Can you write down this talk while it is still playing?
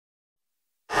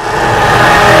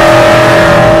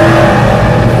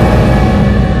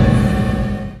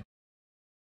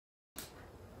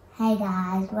Hey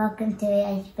guys, welcome to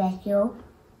a special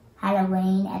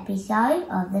Halloween episode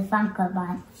of the Funko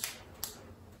Bunch.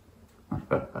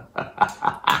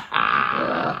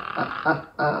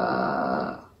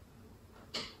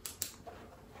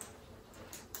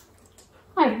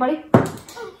 Hi everybody.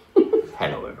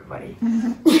 Hello everybody.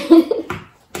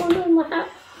 Wondering what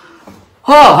happened?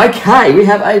 Oh, okay, we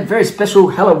have a very special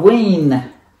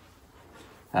Halloween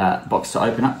box to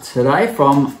open up today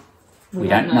from we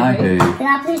don't know who. Can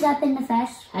I please open the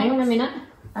first? Hang on a minute.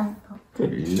 Oh.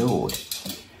 Good Lord.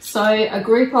 So a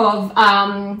group of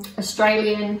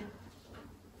Australian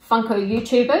Funko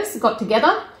YouTubers got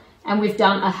together and we've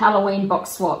done a Halloween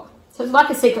box swap. So it's like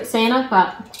a Secret Santa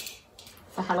but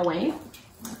for Halloween.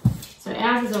 So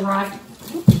ours has arrived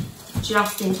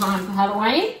just in time for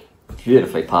Halloween.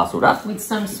 Beautifully parcelled up. With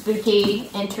some spooky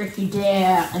enter if you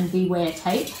dare and beware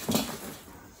tape.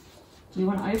 Do you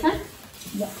want to open?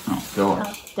 Yeah. Oh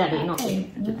God. Daddy, not you.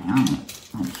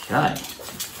 Okay.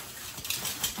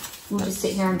 We'll just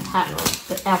sit here and pat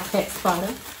our pet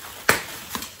spider.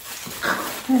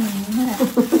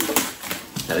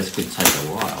 This could take a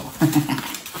while.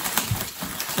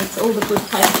 It's all the good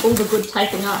tape, all the good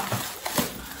taping up.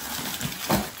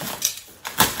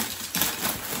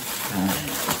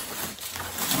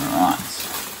 Alright.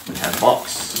 We have a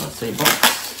box. Let's see box.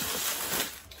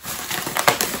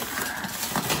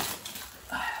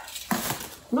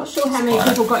 I'm not sure how many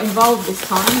people got involved this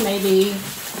time, maybe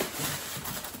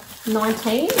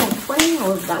 19 or 20,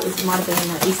 or that was might have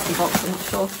been an Easter box, I'm not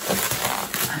sure.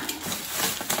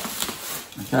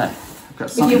 Okay. I've got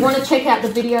If something. you want to check out the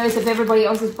videos of everybody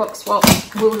else's box swap,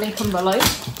 we'll link them below.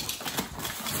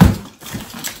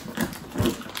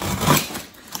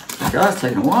 Guys,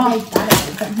 taking a while.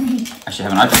 Actually, I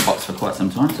haven't opened a box for quite some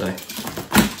time, so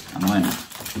I'm learning.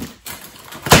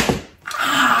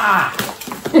 Ah!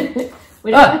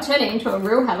 We don't want to turn it into a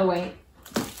real Halloween.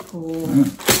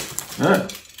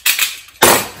 Good.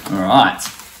 Alright.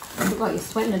 You look like you're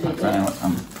sweating a bit I don't there. know what,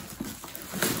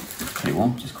 pretty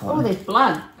warm, just quite. Oh, there's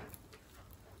blood.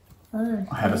 I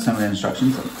have a similar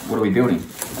instructions. What are we building?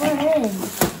 What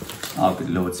is? Oh, good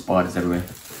Lord, spiders everywhere.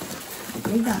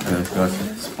 We got Those guys,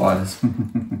 spiders.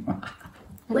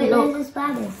 Wait, where's the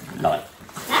spiders? Like.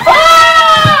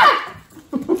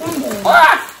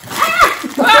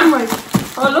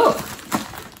 Oh, look.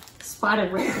 Spider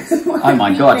rings. Oh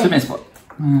my God, too many spiders.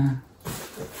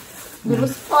 Little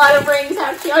spider rings,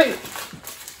 how cute.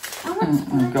 Oh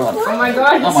my God. Oh my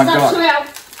God, it's Oh my stuck God. to our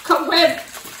cobweb.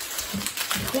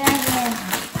 Yeah.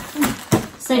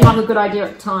 Seemed like a good idea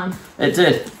at the time. It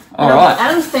did. Alright.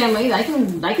 Adam's family, they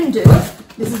can do it.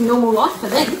 This is normal life for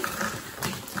them.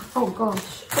 Oh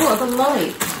gosh. Oh, I've got a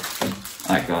lolly.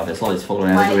 Oh God, there's lollies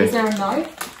falling out Wait, everywhere. is there a note?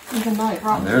 There's a note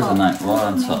right There is a on top. note right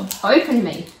on top. Open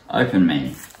me. Open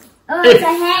me. Oh, it's a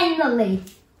hand lolly.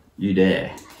 You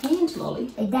dare. Hand lolly.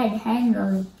 A dead hand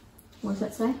lolly. What does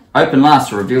that say? Open last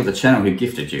to reveal the channel who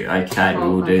gifted you. Okay, we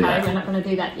will do okay, that. we're not going to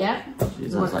do that yet.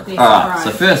 Jesus, Want like- to be a Alright,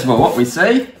 so surprise. first of all, what we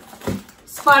see,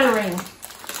 Spider ring.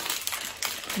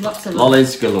 Lots of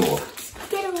lollies galore.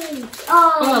 Skittles.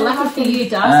 Oh, lucky for you,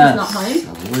 Darcy's not home.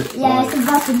 Absolute Yeah, it's lollies.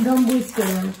 a rotten zombie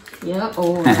Skittles. Yeah,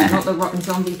 oh, not the rotten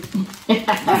zombie.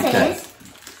 Yes, Okay. it is.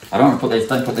 I don't want to put these,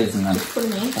 don't put these in the Put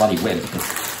them in. bloody web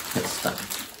because it gets stuck.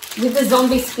 With the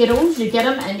zombie Skittles, you get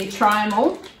them and you try them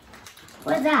all.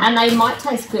 What's that? And they might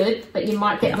taste good, but you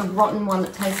might get the rotten one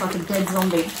that tastes like a dead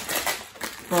zombie.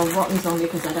 Well, rotten zombie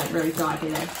because they don't really die, do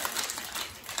they?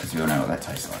 As we all know what that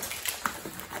tastes like.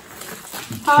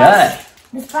 Pass. Okay.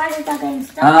 The spiders are getting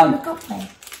stuck in the cockpit.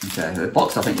 Okay, the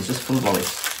box I think is just full of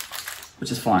lollies,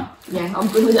 which is fine. Yeah, I'm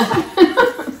good with that.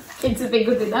 Kids have been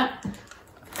good with that.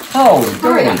 Oh,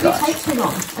 Hurry very up, you nice. take too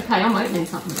long. Okay, I'm opening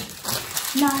something.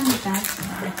 No, I'm bad.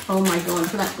 Oh my god,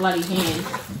 for that bloody hand.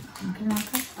 Can I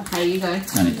cut? Okay, you go.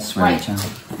 I need to swear Wait, each other.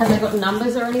 have they got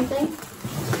numbers or anything?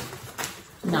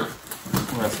 No.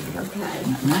 What else have we got? Okay.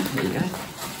 No, there you go.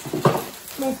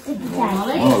 There's sticky tape.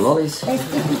 Lollies. Oh, lollies. There's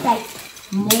sticky tape.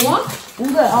 More?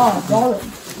 Oh, golly.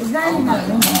 There's not enough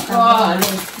in there. Oh, it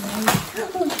is.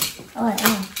 Oh.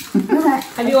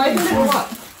 Have you opened it or what?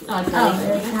 Oh, Oh,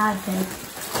 okay. it's hard to.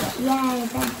 Yay,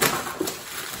 thanks.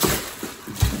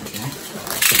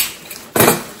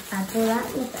 I'll do that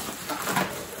with it.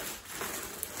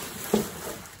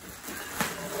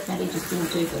 Daddy just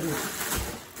didn't do good.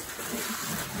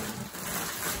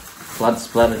 Blood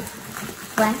splattered.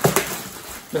 What?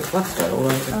 Look, blood splattered all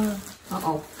over. Oh.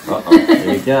 Uh-oh. Uh-oh,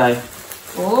 there you go.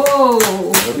 Oh!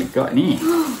 What have we got in here?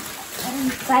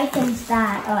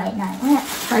 Frankenstein. Oh, wait, no.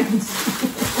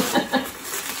 Frankenstein.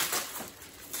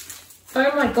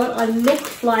 Oh my god, I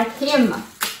look like him.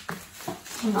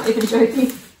 I'm not even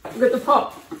joking. Look at the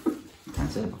pop.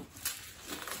 That's it.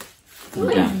 Ooh.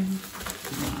 Okay. I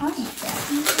need that.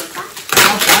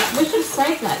 Love that. We should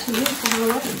save that to use for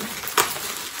Halloween.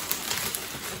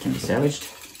 Can be salvaged.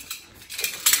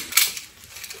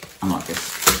 Unlike this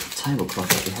tablecloth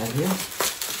that we have here.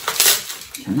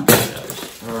 Cannot be salvaged.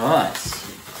 Alright.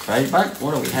 Ladybug,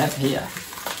 what do we have here?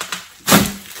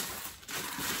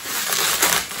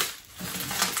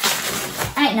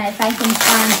 Ain't no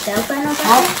Frankenstein's girlfriend or something.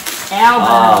 Oh, Albert.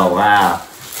 Oh, wow.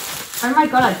 Oh my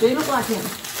god, I do look like him.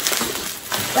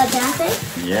 What did I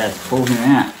say? Yes, pull him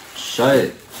out. Show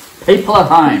people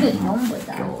at He's just home. normal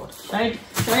though. God.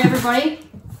 Show everybody.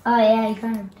 Oh yeah, you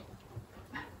kind of.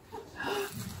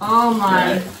 Oh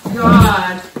my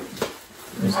god.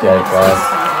 Let's go, guys.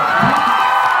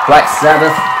 Black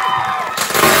Sabbath.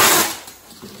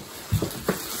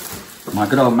 My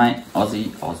good old mate,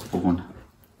 Ozzy Osbourne.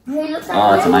 He looks like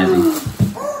Oh, it's him. amazing.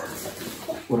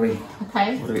 What do we?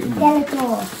 Okay. What do we?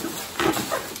 Skeletor.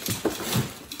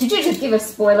 Did you just give a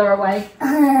spoiler away?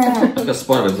 I've got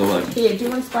spider webs all over. Here, do you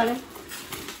want a spider?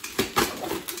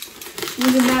 You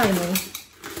can marry me.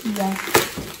 Yeah.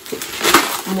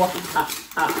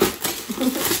 I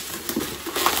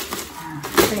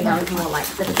think I was more like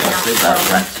the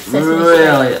That's Sesame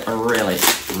really.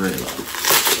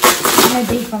 I'm gonna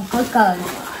be from Funko.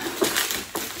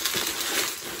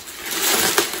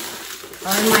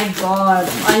 Oh my god.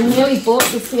 I nearly bought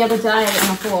this the other day and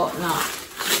I thought, no.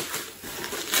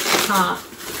 Can't.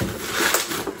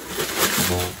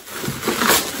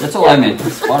 That's all I meant.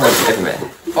 Spider webs everywhere.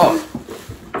 Oh,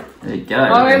 there you go.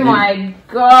 Oh my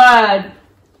god.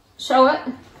 Show it.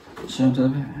 Show them to the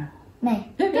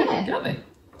Me. Yeah. Get up there.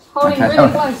 Hold Okay. it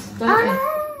really close. Don't Oh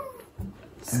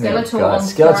you? There we Skeletor go. on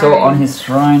Skeletor throne. on his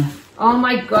throne. Oh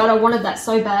my god, I wanted that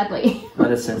so badly.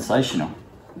 That is sensational.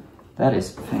 That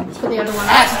is fantastic. Put the other one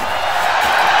out.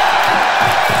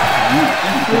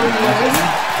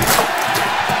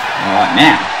 Alright,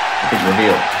 now, the big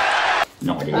reveal.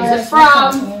 No idea. Who's it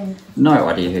from? No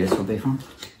idea who this will be from.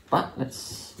 But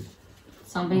let's.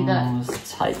 Somebody that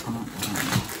There's tape on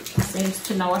it. seems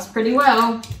to know us pretty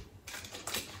well.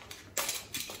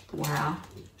 Wow.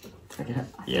 Check it out.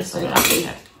 Yes, So I lucky.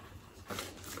 have.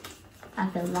 I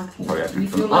feel lucky. Probably open You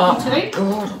from- feel lucky too?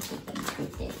 God.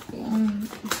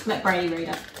 Let Brady read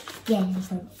it. Yeah,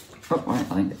 it's like Oh, wait, I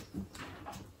think.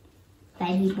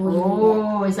 baby boy.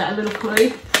 Oh, is that a little clue?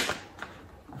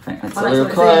 I think that's Oh, a that's little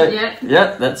what it clue. said, yeah.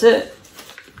 Yep, that's it.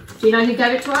 Do you know who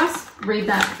gave it to us? Read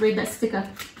that sticker.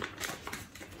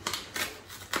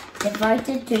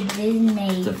 Devoted to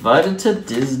Disney. Devoted to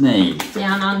Disney.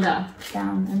 Down under.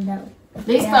 Down under.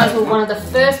 These guys were one of the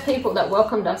first people that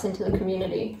welcomed us into the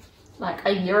community. Like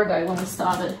a year ago when we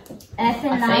started. F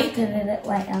and I I think. to move it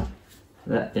way up.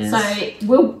 That is So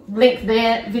we'll link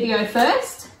their video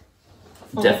first.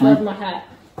 Oh, Definitely. I love my hat.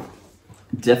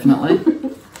 definitely.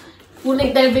 We'll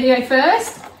link their video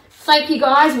first. Thank you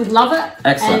guys, we love it.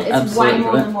 Excellent, And it's absolutely. way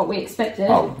more than what we expected.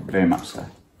 Oh, very much so.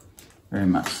 Very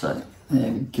much so.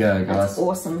 There we go, That's guys.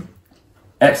 awesome.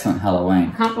 Excellent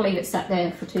Halloween. I can't believe it sat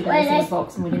there for 2 days Wait, in the let's-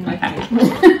 box and we didn't open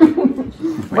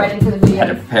it. Waiting for the Had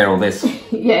to video. prepare all this,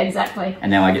 Yeah, exactly.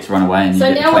 and now I get to run away and you So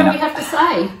get to now what clean do we up. have to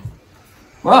say?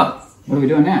 Well, what are we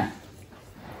doing now?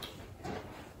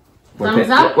 What Thumbs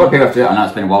do up? what do people have to do? I know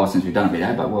it's been a while since we've done it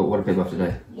today, but what do people have to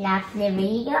do? Like the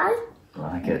video.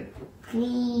 Like it.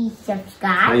 Please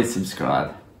subscribe. Please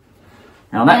subscribe.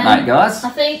 And on that And note, guys, I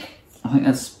think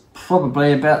that's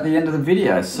probably about the end of the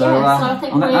video. So, yeah, so I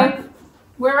think on that note,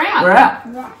 we're out. we're out.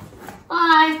 Yeah.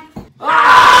 Bye.